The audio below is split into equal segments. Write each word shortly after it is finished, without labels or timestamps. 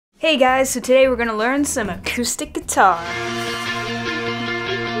Hey guys, so today we're going to learn some acoustic guitar.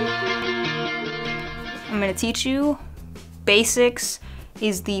 I'm going to teach you basics,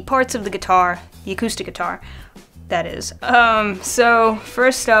 is the parts of the guitar, the acoustic guitar, that is. So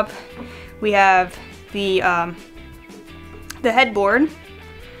first up, we have the headboard,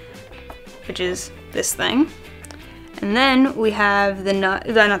 which is this thing. And then we have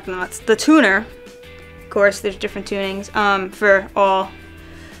the tuner. Of course, there's different tunings for all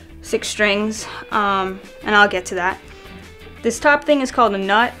 6 strings, and I'll get to that. This top thing is called a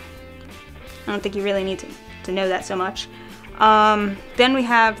nut. I don't think you really need to know that so much. Then we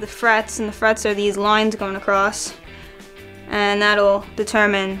have the frets, and the frets are these lines going across, and that'll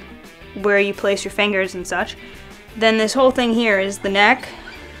determine where you place your fingers and such. Then this whole thing here is the neck,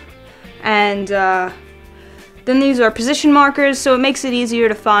 and then these are position markers, so it makes it easier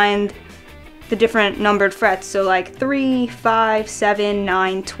to find the different numbered frets, so like 3, 5, 7,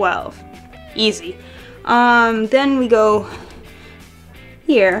 9, 12. Easy. Then we go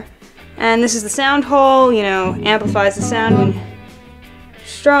here, and this is the sound hole, you know, amplifies the sound when you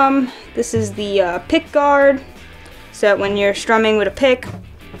strum. This is the pick guard, so that when you're strumming with a pick,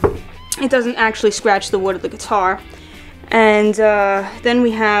 it doesn't actually scratch the wood of the guitar. And then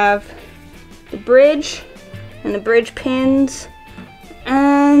we have the bridge, and the bridge pins,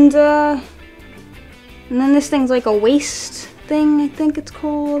 and then this thing's like a waist thing, I think it's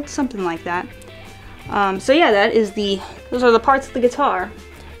called, something like that. So yeah, those are the parts of the guitar.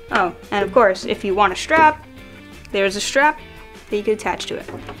 Oh, and of course, if you want a strap, there's a strap that you could attach to it.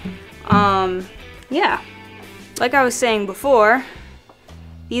 Yeah, like I was saying before,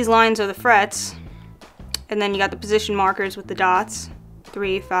 these lines are the frets, and then you got the position markers with the dots,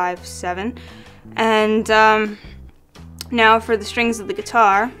 3, 5, 7. And now for the strings of the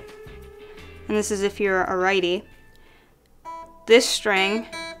guitar, and this is if you're a righty. This string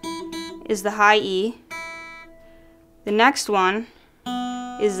is the high E. The next one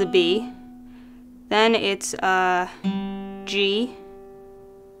is the B. Then it's G,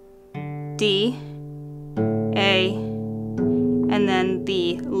 D, A, and then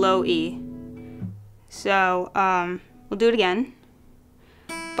the low E. So we'll do it again.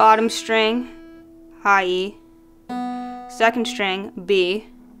 Bottom string, high E. Second string, B.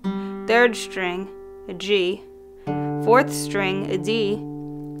 Third string, a G. Fourth string, a D.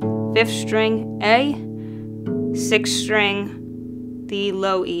 Fifth string, A. Sixth string, the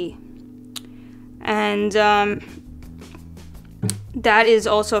low E. And that is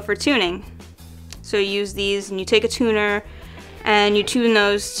also for tuning. So you use these and you take a tuner and you tune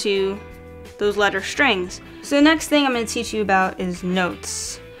those to those letter strings. So the next thing I'm going to teach you about is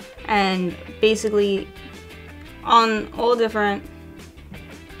notes. And basically on all different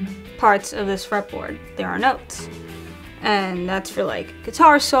parts of this fretboard there are notes, and that's for like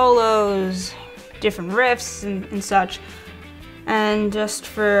guitar solos, different riffs and such, and just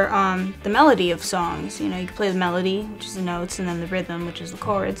for the melody of songs. You know, you can play the melody, which is the notes, and then the rhythm, which is the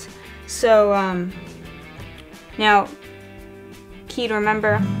chords. So now key to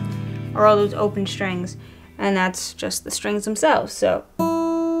remember are all those open strings, and that's just the strings themselves. So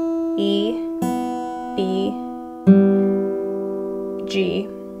E, B, G,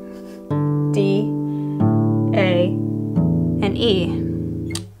 D, A, and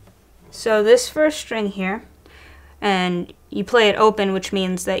E. So this first string here, and you play it open, which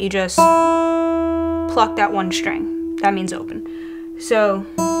means that you just pluck that one string. That means open. So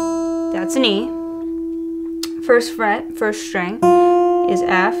that's an E. First fret, first string is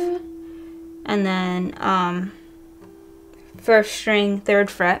F, and then first string, third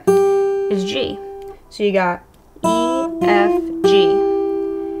fret is G. So you got E, F, G.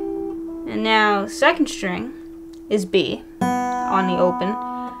 And now second string is B on the open,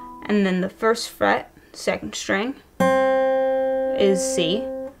 and then the first fret, second string, is C,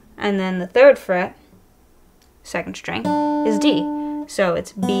 and then the third fret, second string, is D. So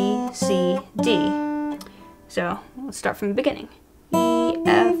it's B, C, D. So let's start from the beginning. E,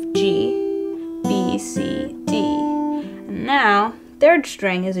 F, G, B, C, D. And now third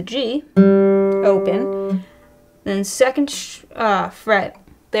string is a G, open, then second fret,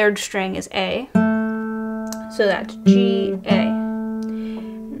 third string is A, so that's G, A.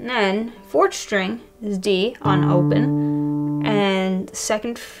 And then fourth string is D on open, and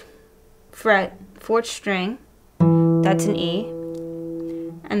second fret, fourth string, that's an E,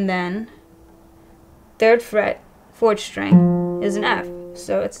 and then third fret, fourth string is an F,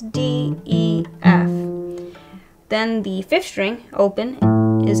 so it's D, E, F. Then the fifth string, open,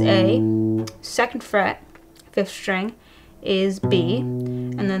 is A, second fret, fifth string is B,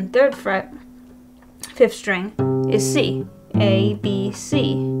 and then third fret, fifth string is C. A, B,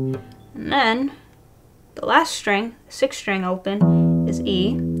 C. And then the last string, 6th string open, is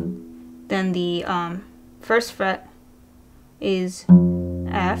E. Then the 1st fret is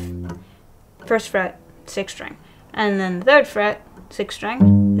F. 1st fret, 6th string. And then the 3rd fret, 6th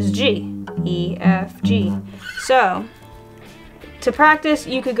string, is G. E, F, G. So, to practice,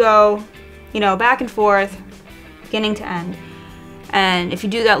 you could go, back and forth, beginning to end. And if you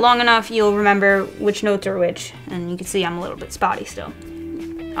do that long enough, you'll remember which notes are which. And you can see I'm a little bit spotty still.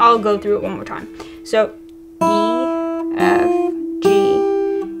 I'll go through it one more time. So, E, F, G,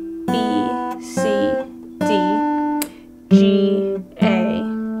 B, C, D, G, A,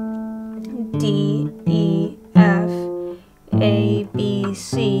 D, E, F, A, B,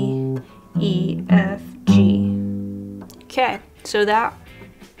 C, E, F, G. Okay, so that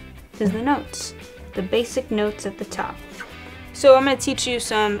is the notes, the basic notes at the top. So I'm going to teach you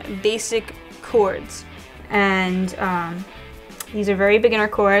some basic chords, and these are very beginner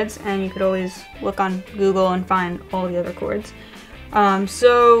chords, and you could always look on Google and find all the other chords.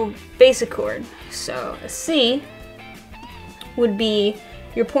 So basic chord. So a C would be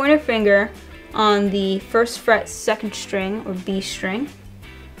your pointer finger on the 1st fret 2nd string or B string,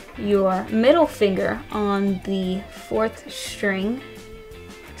 your middle finger on the 4th string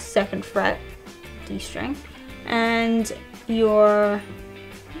 2nd fret D string, and your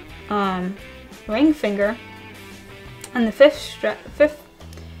ring finger on the 5th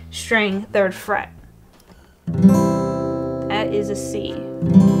string 3rd fret. That is a C.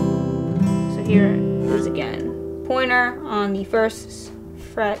 So here it is again. Pointer on the 1st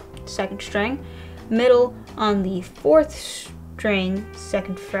fret 2nd string, middle on the 4th string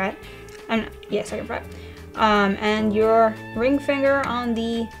 2nd fret, and 2nd fret, and your ring finger on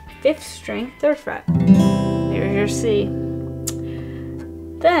the 5th string 3rd fret. There's your C.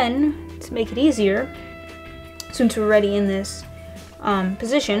 Then, to make it easier, since we're already in this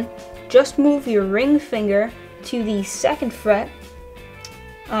position, just move your ring finger to the 2nd fret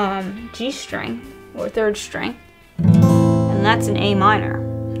G string or 3rd string, and that's an A minor.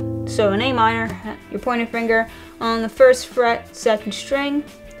 So in A minor, your pointer finger on the 1st fret 2nd string,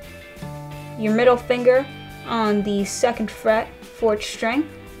 your middle finger on the 2nd fret 4th string,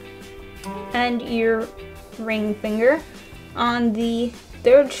 and your ring finger on the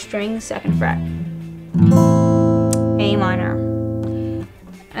 3rd string 2nd fret. A minor.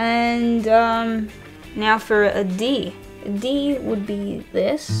 And now for a D. A D would be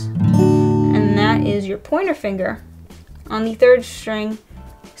this, and that is your pointer finger on the 3rd string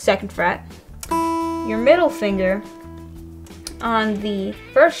 2nd fret, your middle finger on the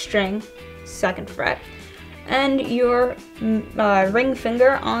 1st string 2nd fret, and your ring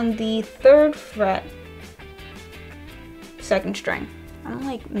finger on the 3rd fret 2nd string. I don't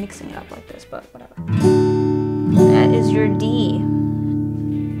like mixing it up like this, but whatever. That is your D.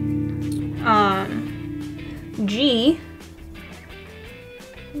 G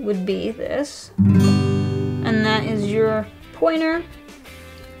would be this, and that is your pointer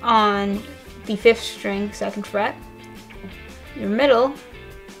on the 5th string 2nd fret, your middle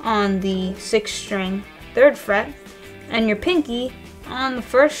on the 6th string 3rd fret, and your pinky on the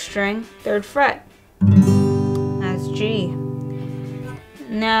 1st string 3rd fret. That's G.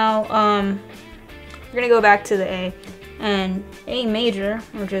 Now we're gonna go back to the A, and A major,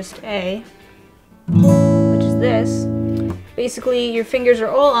 or just A, which is this. Basically, your fingers are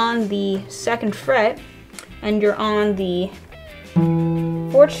all on the 2nd fret, and you're on the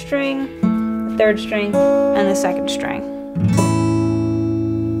 4th string, the 3rd string, and the 2nd string.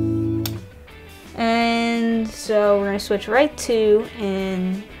 And so we're going to switch right to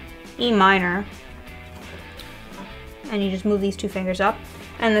in E minor, and you just move these 2 fingers up,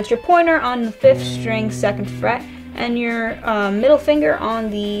 and that's your pointer on the 5th string 2nd fret, and your middle finger on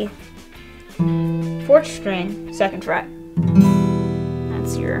the 4th string 2nd fret.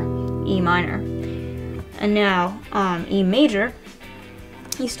 That's your E minor. And now E major,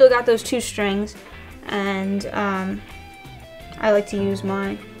 you still got those 2 strings, and I like to use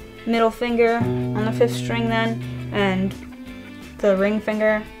my middle finger on the 5th string then, and the ring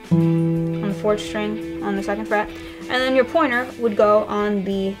finger on the 4th string on the 2nd fret, and then your pointer would go on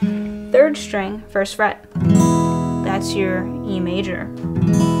the 3rd string 1st fret. That's your E major.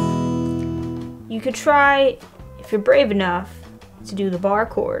 You could try, if you're brave enough, to do the bar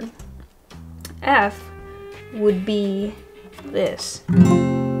chord. F would be this.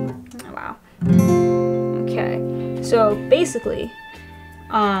 Oh, wow. Okay, so basically,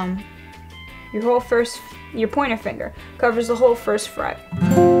 your pointer finger covers the whole 1st fret,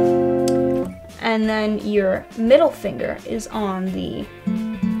 and then your middle finger is on the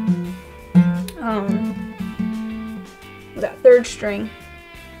 3rd string,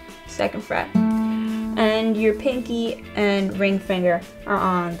 2nd fret, and your pinky and ring finger are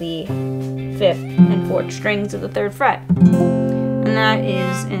on the 5th and 4th strings of the 3rd fret. And that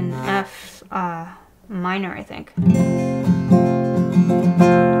is in F minor, I think.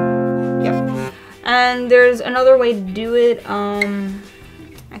 Yep. And there's another way to do it.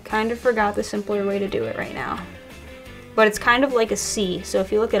 I kind of forgot the simpler way to do it right now. But it's kind of like a C, so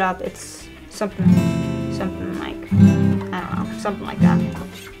if you look it up, it's something like, I don't know, something like that.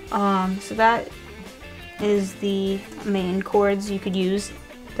 So that is the main chords you could use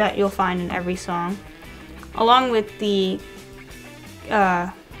that you'll find in every song, along with the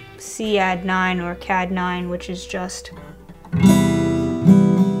C add 9 or CAD 9, which is just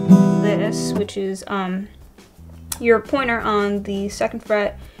this, which is your pointer on the 2nd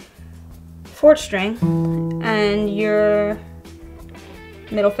fret, 4th string, and your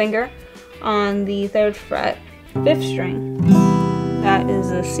middle finger on the 3rd fret, 5th string. That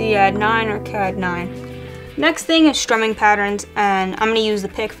is a C add 9 or CAD 9. Next thing is strumming patterns, and I'm going to use the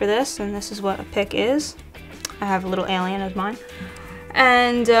pick for this, and this is what a pick is. I have a little alien as mine.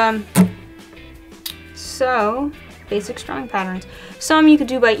 And so, basic strumming patterns. Some you could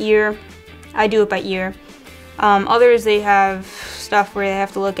do by ear. I do it by ear. Others, they have stuff where they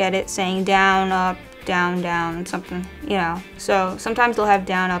have to look at it saying down, up, down, something, you know. So sometimes they'll have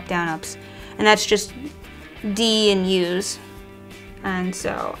down, ups, and that's just D and U's. And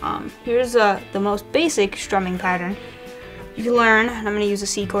so here's the most basic strumming pattern you can learn, and I'm going to use a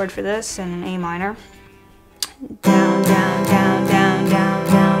C chord for this and an A minor. Down, down, down, down, down,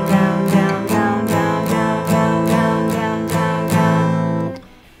 down, down, down, down, down, down, down, down, down, down.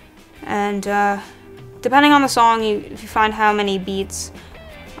 And depending on the song, if you find how many beats,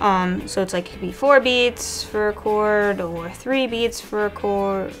 so it's like it could be 4 beats for a chord or 3 beats for a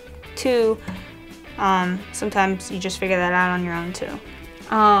chord, 2. Sometimes you just figure that out on your own too.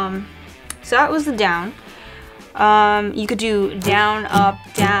 So that was the down. You could do down, up,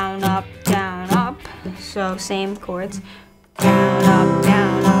 down, up, down, up. So same chords. Down, up,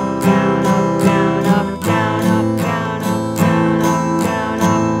 down, up, down, up, down, up, down, up, down, up, down, up, down,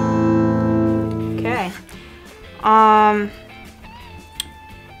 up. Okay.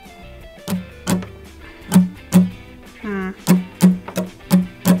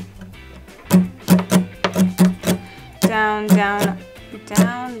 Down, down,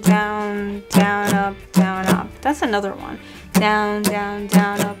 down, down, down, up, down, up. That's another one. Down, down,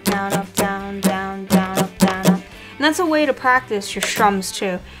 down, up, down, up, down, down, down, up, down, up. And that's a way to practice your strums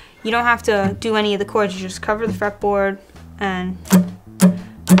too. You don't have to do any of the chords. You just cover the fretboard and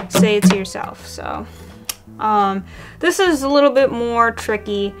say it to yourself. So this is a little bit more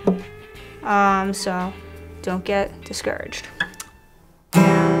tricky, so don't get discouraged.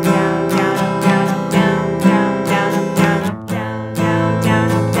 Down, down, down, up, down, up, down, down, down, up, down, up, down, down,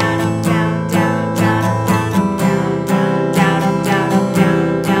 down, up, down, up, down, down, down, up, down, up, down, down, down, up, down, up, down, down,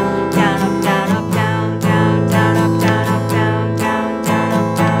 down, up, down, up, down, down, down, up, down, up, down, down, down,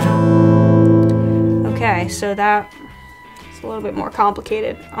 up, down, up. Okay, so that is a little bit more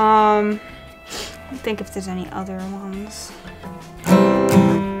complicated. I think if there's any other ones.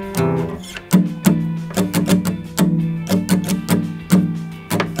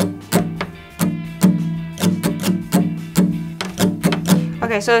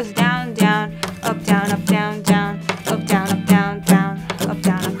 Okay, so it's down, down, up, down, up, down, down, up, down, up, down, down, up,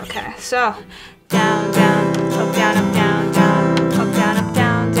 down, up. Okay, so down, down, up, down, up, down, down, up, down, up,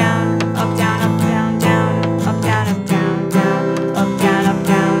 down, down, up, down, up, down, down, up, down, up, down, down, up, down, up,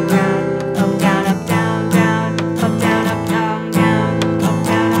 down, down, up, down, up, down, down, up, down, up, down, down, up,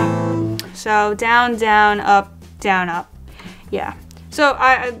 down, up. So down, down, up. Yeah. So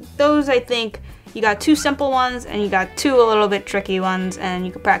those I think. You got 2 simple ones, and you got 2 a little bit tricky ones, and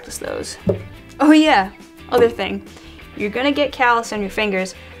you can practice those. Oh yeah, other thing. You're gonna get callus on your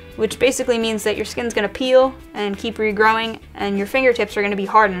fingers, which basically means that your skin's gonna peel and keep regrowing, and your fingertips are gonna be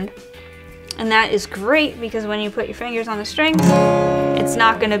hardened. And that is great, because when you put your fingers on the strings, it's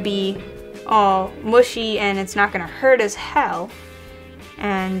not gonna be all mushy, and it's not gonna hurt as hell.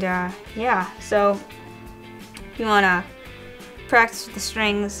 And yeah, so if you wanna practice with the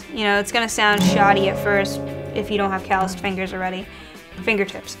strings, you know, it's gonna sound shoddy at first if you don't have calloused fingers already,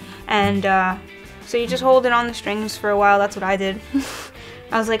 fingertips. And so you just hold it on the strings for a while. That's what I did.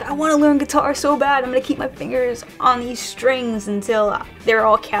 I was like, I want to learn guitar so bad. I'm gonna keep my fingers on these strings until they're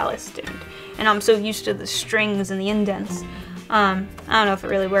all calloused, and I'm so used to the strings and the indents. I don't know if it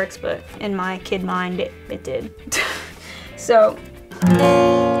really works, but in my kid mind, it did. So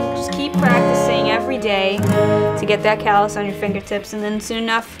just keep practicing every day to get that callus on your fingertips, and then soon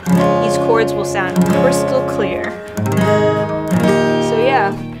enough, these chords will sound crystal clear.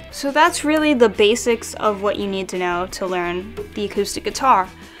 So that's really the basics of what you need to know to learn the acoustic guitar.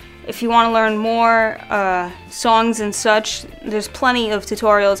 If you want to learn more songs and such, there's plenty of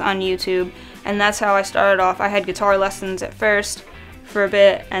tutorials on YouTube, and that's how I started off. I had guitar lessons at first for a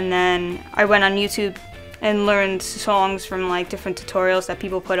bit, and then I went on YouTube and learned songs from like different tutorials that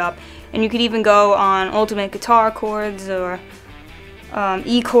people put up. And you could even go on Ultimate Guitar Chords or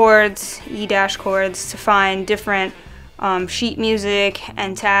E-Chords, E- chords to find different sheet music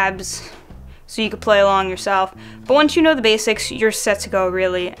and tabs, so you could play along yourself. But once you know the basics, you're set to go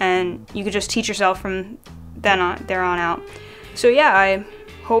really, and you could just teach yourself from there on out. So yeah, I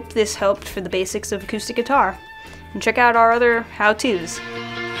hope this helped for the basics of acoustic guitar. And check out our other how-tos.